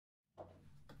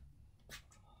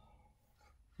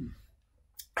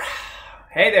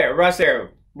Hey there, Russ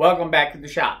here. Welcome back to the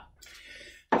shop.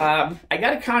 I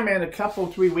got a comment a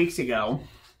 3 weeks ago,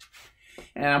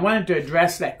 and I wanted to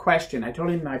address that question. I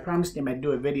told him, I promised him I'd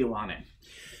do a video on it.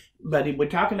 But we're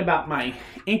talking about my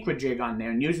Incra Jig on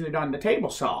there and using it on the table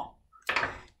saw,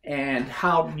 and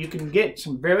how you can get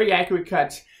some very accurate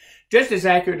cuts, just as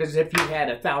accurate as if you had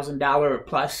 $1,000 or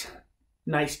plus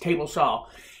nice table saw.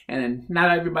 And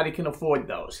not everybody can afford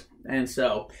those. And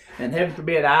heaven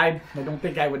forbid, I don't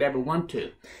think I would ever want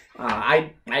to.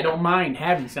 I don't mind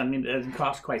having something that doesn't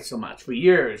cost quite so much. For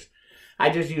years, I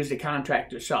just used a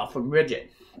contractor saw from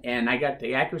Rigid, and I got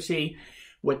the accuracy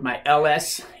with my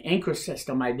LS Incra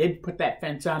system. I did put that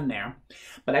fence on there,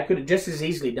 but I could have just as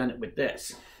easily done it with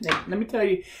this. Now, let me tell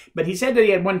you, but he said that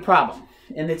he had one problem,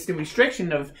 and it's the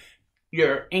restriction of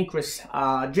your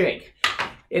Incra Jig.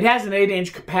 It has an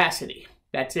 8-inch capacity.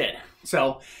 That's it.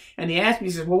 So, and he asked me,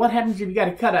 he says, well, what happens if you got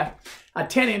to cut a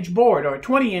 10-inch board or a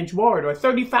 20-inch board or a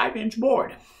 35-inch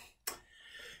board?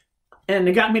 And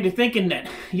it got me to thinking that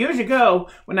years ago,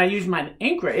 when I used my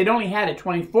Incra, it only had a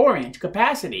 24-inch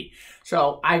capacity.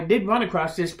 So I did run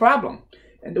across this problem.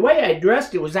 And the way I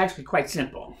addressed it was actually quite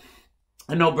simple.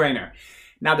 A no-brainer.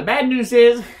 Now, the bad news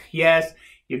is, yes,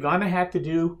 you're going to have to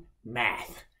do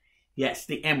math. Yes,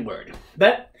 the M word.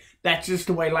 But that's just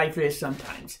the way life is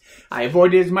sometimes. I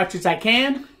avoid it as much as I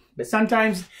can, but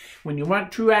sometimes when you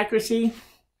want true accuracy,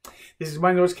 this is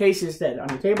one of those cases that on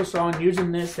the table saw and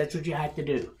using this, that's what you have to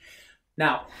do.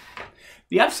 Now,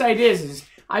 the upside is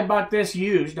I bought this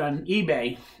used on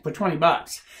eBay for 20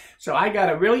 bucks. So I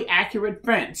got a really accurate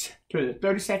fence to the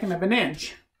 32nd of an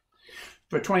inch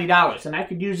for $20. And I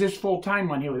could use this full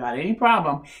time on here without any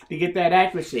problem to get that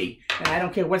accuracy. And I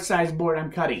don't care what size board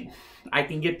I'm cutting. I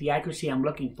can get the accuracy I'm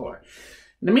looking for.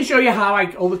 Let me show you how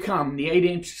I overcome the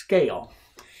 8-inch scale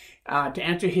to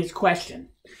answer his question.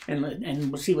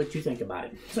 And we'll see what you think about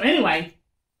it. So anyway,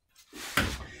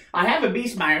 I have a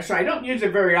beast mire, so I don't use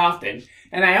it very often.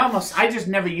 And I just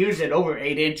never use it over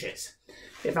 8 inches.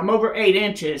 If I'm over 8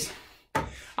 inches,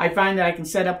 I find that I can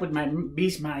set up with my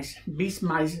beast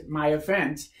mire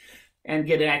fence and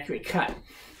get an accurate cut.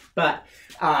 But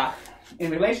in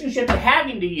relationship to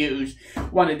having to use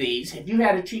one of these, if you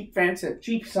had a cheap fence, a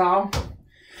cheap saw,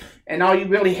 and all you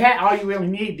really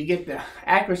need to get the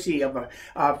accuracy of a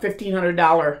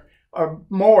 $1,500 or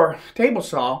more table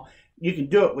saw, you can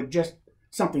do it with just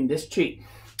something this cheap.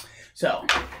 So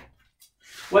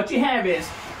what you have is,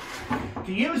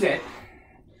 to use it,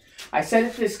 I set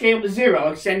it to scale to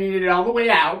 0, extending it all the way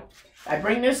out. I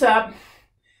bring this up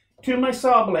to my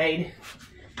saw blade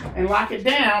and lock it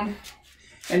down,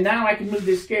 and now I can move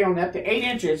this scale, and up to 8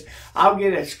 inches, I'll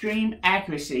get extreme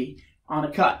accuracy on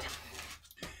a cut.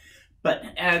 But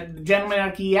the gentleman,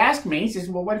 like he asked me, he says,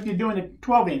 well, what if you're doing a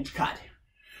 12-inch cut?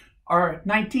 Or a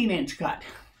 19-inch cut?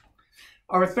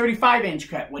 Or a 35-inch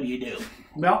cut? What do you do?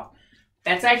 Well,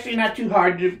 that's actually not too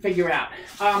hard to figure out.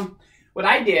 What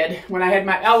I did, when I had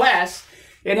my LS,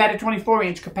 it had a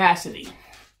 24-inch capacity.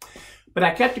 But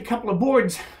I kept a couple of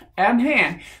boards on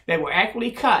hand that were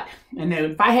accurately cut. And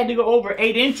then if I had to go over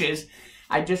 8 inches,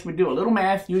 I just would do a little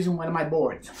math using one of my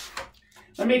boards.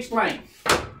 Let me explain.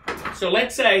 So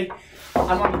let's say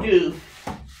I want to do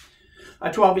a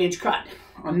 12-inch cut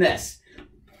on this.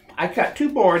 I cut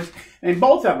 2 boards, and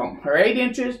both of them are 8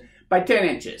 inches by 10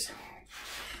 inches.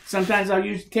 Sometimes I'll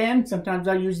use 10, sometimes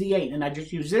I'll use the 8, and I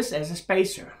just use this as a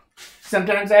spacer.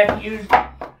 Sometimes I have to use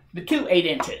the 2 8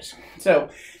 inches. So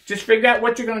just figure out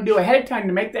what you're going to do ahead of time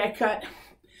to make that cut.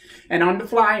 And on the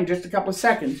fly, in just a couple of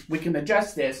seconds, we can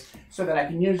adjust this so that I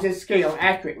can use this scale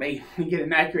accurately and get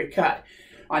an accurate cut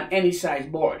on any size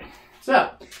board.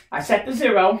 So I set the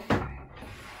 0.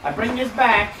 I bring this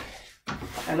back,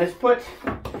 and let's put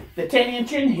the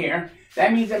 10-inch in here.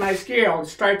 That means that my scale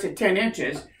starts at 10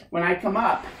 inches. When I come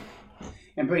up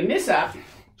and bring this up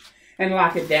and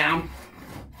lock it down,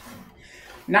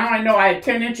 now I know I have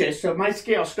 10 inches, so my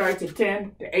scale starts at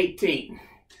 10 to 18.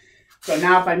 So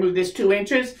now if I move this 2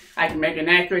 inches, I can make an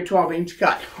accurate 12-inch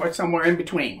cut, or somewhere in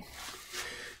between.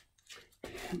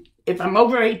 If I'm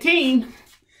over 18,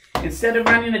 instead of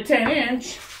running a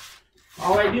 10-inch,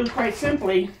 all I do quite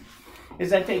simply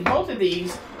is I take both of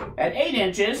these at 8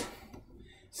 inches,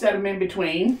 set them in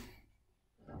between,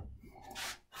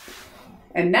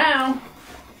 and now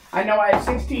I know I have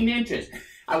 16 inches.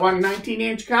 I want a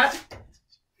 19-inch cut.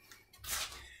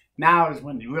 Now is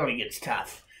when it really gets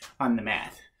tough on the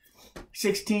math.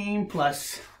 16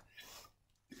 plus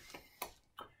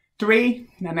 3,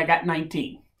 and I got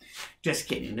 19. Just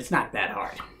kidding, it's not that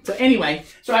hard. So anyway,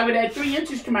 so I would add 3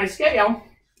 inches to my scale,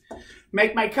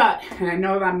 make my cut, and I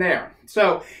know that I'm there.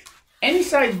 So any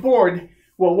size board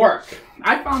will work.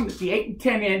 I found that the 8 and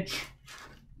 10 inch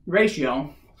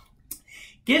ratio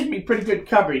gives me pretty good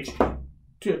coverage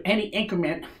to any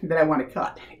increment that I want to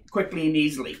cut quickly and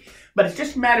easily. But it's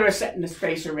just a matter of setting the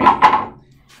spacer in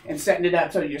and setting it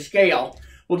up so your scale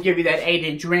will give you that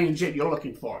 8-inch range that you're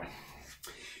looking for.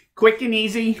 Quick and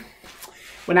easy.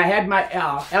 When I had my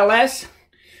LS,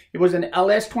 it was an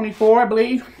LS24, I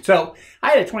believe. So I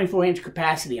had a 24-inch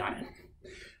capacity on it.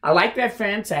 I liked that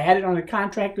fence. I had it on a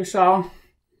contractor saw.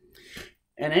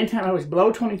 And anytime I was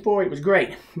below 24, it was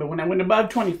great. But when I went above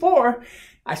 24,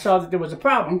 I saw that there was a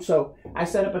problem. So I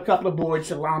set up a couple of boards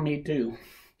to allow me to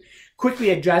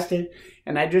quickly adjust it.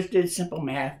 And I just did simple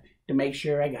math to make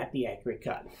sure I got the accurate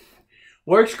cut.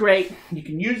 Works great. You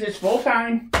can use this full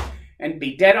time and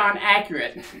be dead on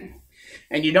accurate.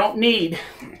 And you don't need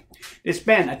to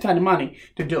spend a ton of money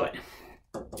to do it.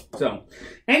 So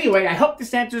anyway, I hope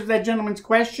this answers that gentleman's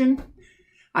question.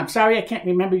 I'm sorry I can't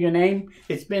remember your name.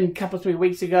 It's been a couple, 3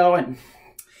 weeks ago, and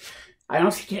I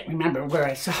honestly can't remember where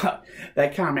I saw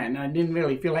that comment, and I didn't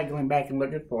really feel like going back and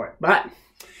looking for it. But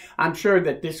I'm sure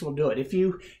that this will do it. If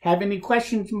you have any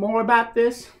questions more about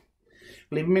this,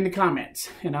 leave them in the comments,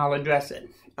 and I'll address it.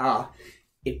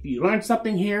 If you learned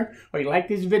something here, or you like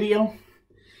this video,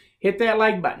 hit that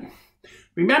like button.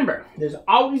 Remember, there's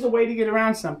always a way to get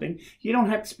around something. You don't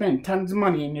have to spend tons of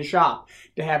money in your shop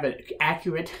to have an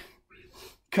accurate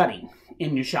cutting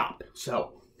in your shop.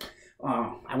 So,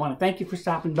 I want to thank you for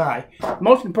stopping by.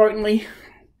 Most importantly,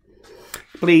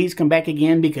 please come back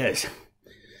again because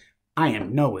I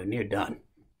am nowhere near done.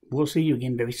 We'll see you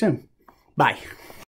again very soon. Bye.